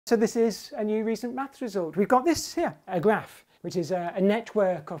So this is a new recent maths result. We've got this here, a graph, which is a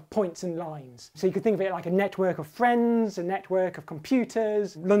network of points and lines. So you could think of it like a network of friends, a network of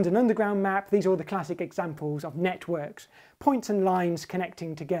computers, London Underground map. These are all the classic examples of networks. Points and lines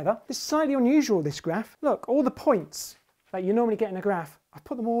connecting together. It's slightly unusual, this graph. Look, all the points that you normally get in a graph, I've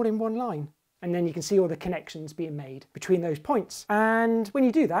put them all in one line. And then you can see all the connections being made between those points. And when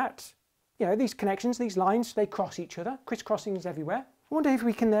you do that, you know, these connections, these lines, they cross each other. Crisscrossings everywhere. I wonder if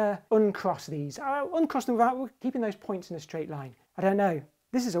we can uncross these. Uncross them without keeping those points in a straight line. I don't know.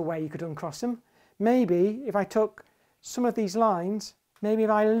 This is a way you could uncross them. Maybe if I took some of these lines, maybe if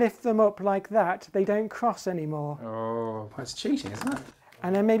I lift them up like that, they don't cross anymore. Oh, that's cheating, isn't it?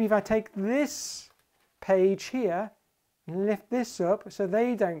 And then maybe if I take this page here and lift this up so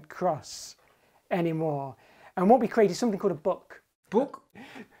they don't cross anymore. And what we create is something called a book. Book?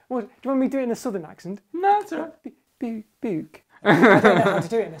 Well, do you want me to do it in a southern accent? No, it's all right. Book. I don't know how to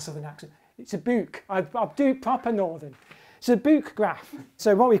do it in a southern accent. It's a book. I'll do it proper northern. It's a book graph.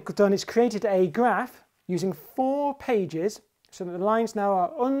 So what we've done is created a graph using 4 pages so that the lines now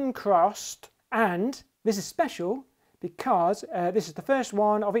are uncrossed, and this is special because this is the first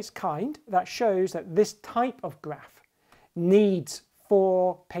one of its kind that shows that this type of graph needs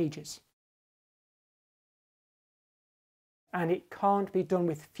 4 pages. And it can't be done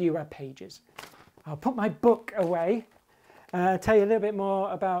with fewer pages. I'll put my book away. Tell you a little bit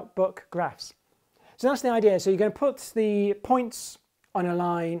more about book graphs. So that's the idea. So you're going to put the points on a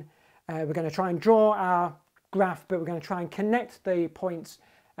line. We're going to try and draw our graph, but we're going to try and connect the points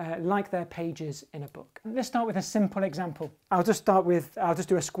like they're pages in a book. Let's start with a simple example. I'll just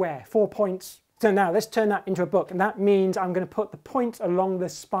do a square, 4 points. So now let's turn that into a book, and that means I'm going to put the points along the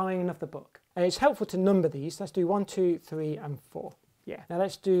spine of the book. And it's helpful to number these. Let's do 1, 2, 3, and 4. Yeah. Now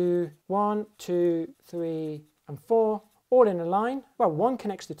let's do 1, 2, 3, and 4. All in a line. Well, 1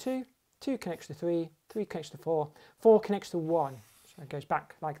 connects to 2, 2 connects to 3, 3 connects to 4, 4 connects to 1. So it goes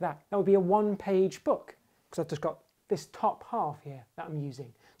back like that. That would be a 1-page book, because I've just got this top half here that I'm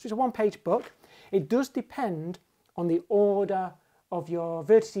using. So it's a 1-page book. It does depend on the order of your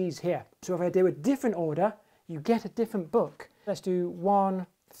vertices here. So if I do a different order, you get a different book. Let's do 1,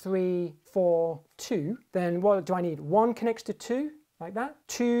 3, 4, 2. Then what do I need? 1 connects to 2, like that.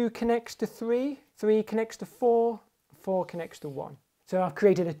 2 connects to 3, 3 connects to 4, 4 connects to 1. So I've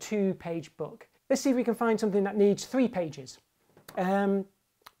created a 2-page book. Let's see if we can find something that needs 3 pages.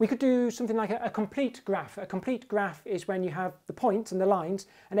 We could do something like a complete graph. A complete graph is when you have the points and the lines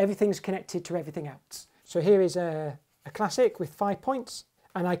and everything's connected to everything else. So here is a classic with 5 points,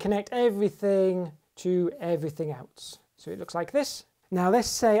 and I connect everything to everything else. So it looks like this. Now let's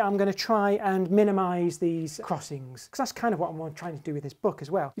say I'm going to try and minimize these crossings, because that's kind of what I'm trying to do with this book as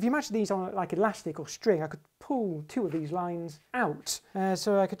well. If you imagine these on like elastic or string, I could pull 2 of these lines out.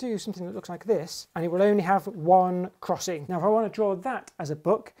 So I could do something that looks like this, and it will only have 1 crossing. Now if I want to draw that as a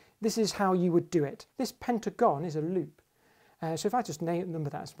book, this is how you would do it. This pentagon is a loop. So if I just number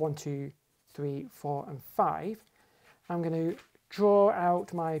that as 1, 2, 3, 4, and 5, I'm going to draw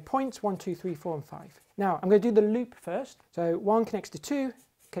out my points 1, 2, 3, 4, and 5. Now I'm going to do the loop first. So 1 connects to 2,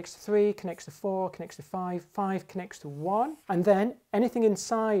 connects to 3, connects to 4, connects to 5, 5 connects to 1, and then anything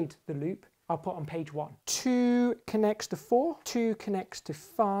inside the loop I'll put on page 1. 2 connects to 4, 2 connects to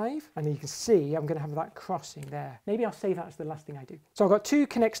 5, and you can see I'm going to have that crossing there. Maybe I'll save that as the last thing I do. So I've got 2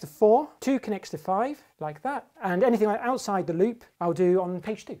 connects to 4, 2 connects to 5, like that, and anything outside the loop I'll do on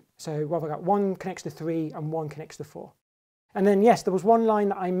page 2. So what have I got? 1 connects to 3 and 1 connects to 4. And then yes, there was one line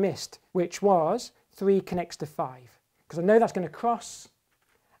that I missed, which was 3 connects to 5, because I know that's going to cross.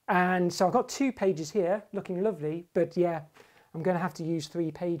 And so I've got 2 pages here looking lovely, but yeah, I'm going to have to use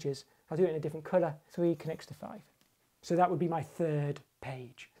 3 pages. I'll do it in a different colour. 3 connects to 5. So that would be my 3rd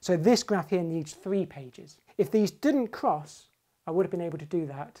page. So this graph here needs 3 pages. If these didn't cross, I would have been able to do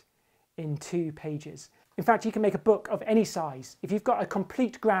that in 2 pages. In fact, you can make a book of any size. If you've got a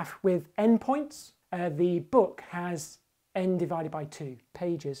complete graph with endpoints, the book has n divided by 2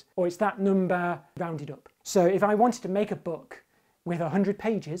 pages, or it's that number rounded up. So if I wanted to make a book with 100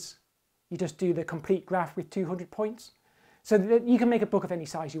 pages, you just do the complete graph with 200 points. So that you can make a book of any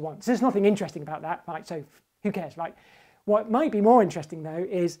size you want. So there's nothing interesting about that, right? So who cares, right? What might be more interesting though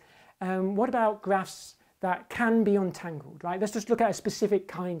is what about graphs that can be untangled, right? Let's just look at a specific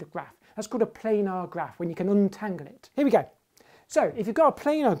kind of graph. That's called a planar graph, when you can untangle it. Here we go. So if you've got a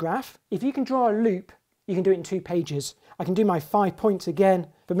planar graph, if you can draw a loop, you can do it in 2 pages. I can do my 5 points again,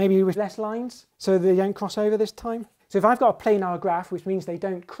 but maybe with less lines, so they don't cross over this time. So if I've got a planar graph, which means they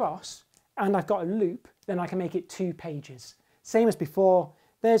don't cross, and I've got a loop, then I can make it 2 pages. Same as before,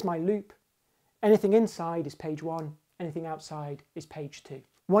 there's my loop. Anything inside is page 1, anything outside is page 2.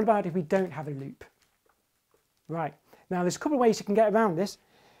 What about if we don't have a loop? Right, now there's a couple of ways you can get around this.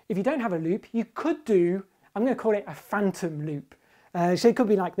 If you don't have a loop, you could do, I'm going to call it a phantom loop. So it could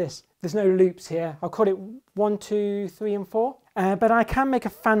be like this. There's no loops here. I'll call it 1, 2, 3 and 4. But I can make a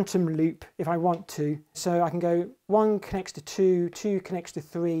phantom loop if I want to. So I can go 1 connects to 2, 2 connects to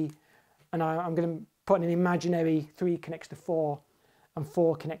 3, and I'm going to put an imaginary 3 connects to 4, and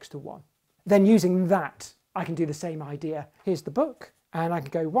 4 connects to 1. Then using that, I can do the same idea. Here's the book, and I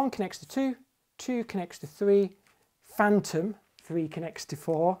can go 1 connects to 2, 2 connects to 3, phantom 3 connects to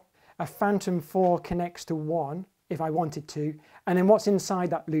 4, a phantom 4 connects to 1 if I wanted to, and then what's inside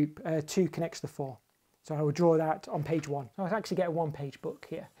that loop, 2 connects to 4. So I will draw that on page 1. I'll actually get a 1-page book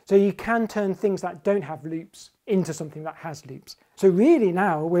here. So you can turn things that don't have loops into something that has loops. So really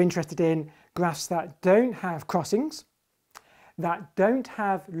now we're interested in graphs that don't have crossings, that don't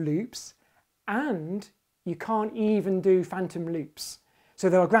have loops, and you can't even do phantom loops. So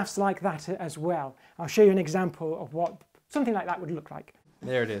there are graphs like that as well. I'll show you an example of what something like that would look like.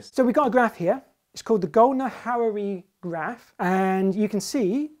 There it is. So we've got a graph here. It's called the Goldner-Harary graph, and you can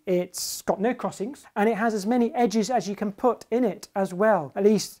see it's got no crossings and it has as many edges as you can put in it as well, at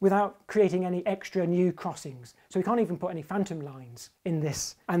least without creating any extra new crossings. So we can't even put any phantom lines in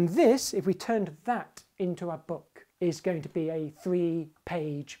this. And this, if we turned that into a book, is going to be a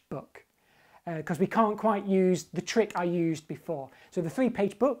 3-page book. Because we can't quite use the trick I used before. So the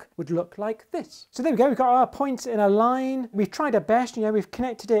 3-page book would look like this. So there we go, we've got our points in a line. We've tried our best, you know, we've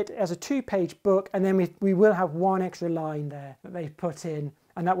connected it as a 2-page book, and then we will have 1 extra line there that they've put in,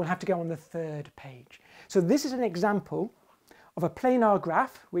 and that will have to go on the 3rd page. So this is an example of a planar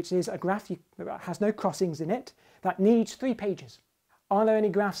graph, which is a graph that has no crossings in it, that needs 3 pages. Are there any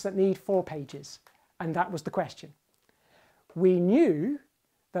graphs that need 4 pages? And that was the question. We knew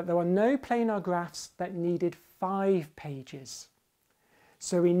that there were no planar graphs that needed 5 pages.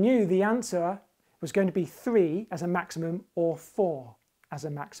 So we knew the answer was going to be 3 as a maximum or 4 as a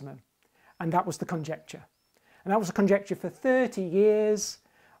maximum. And that was the conjecture. And that was a conjecture for 30 years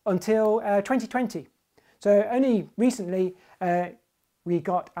until 2020. So only recently we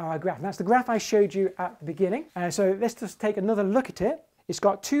got our graph. And that's the graph I showed you at the beginning. So let's just take another look at it. It's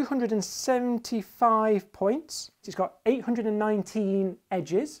got 275 points. It's got 819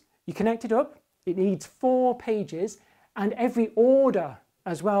 edges. You connect it up. It needs 4 pages, and every order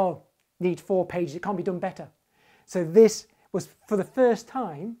as well needs 4 pages. It can't be done better. So this was, for the first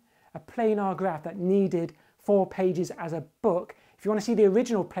time, a planar graph that needed 4 pages as a book. If you want to see the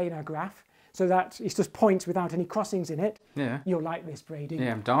original planar graph, so that it's just points without any crossings in it, yeah, you'll like this, Brady.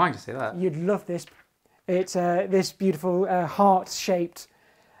 Yeah, I'm dying to see that. You'd love this. It's this beautiful heart-shaped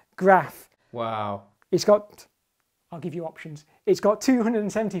graph. Wow. It's got, I'll give you options. It's got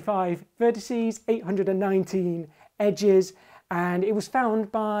 275 vertices, 819 edges, and it was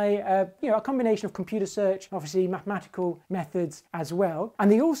found by a combination of computer search, obviously mathematical methods as well. And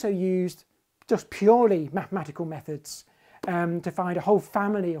they also used just purely mathematical methods to find a whole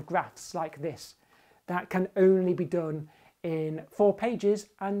family of graphs like this that can only be done in 4 pages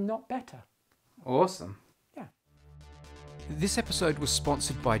and not better. Awesome. Yeah. This episode was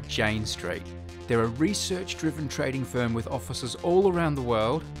sponsored by Jane Street. They're a research-driven trading firm with offices all around the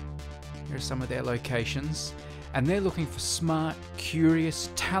world. Here are some of their locations. And they're looking for smart,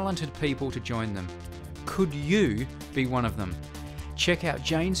 curious, talented people to join them. Could you be one of them? Check out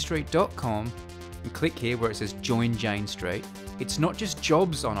janestreet.com and click here where it says Join Jane Street. It's not just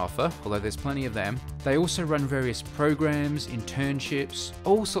jobs on offer, although there's plenty of them. They also run various programs, internships,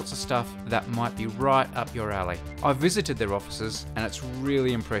 all sorts of stuff that might be right up your alley. I've visited their offices and it's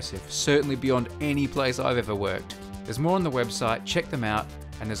really impressive, certainly beyond any place I've ever worked. There's more on the website, check them out,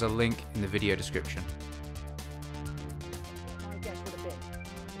 and there's a link in the video description. I guess what a bit.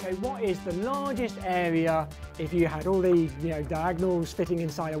 Okay, what is the largest area if you had all the diagonals fitting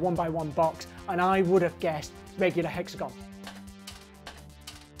inside a 1x1 box? And I would have guessed regular hexagon.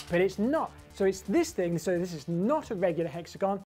 But it's not. So it's this thing, so this is not a regular hexagon,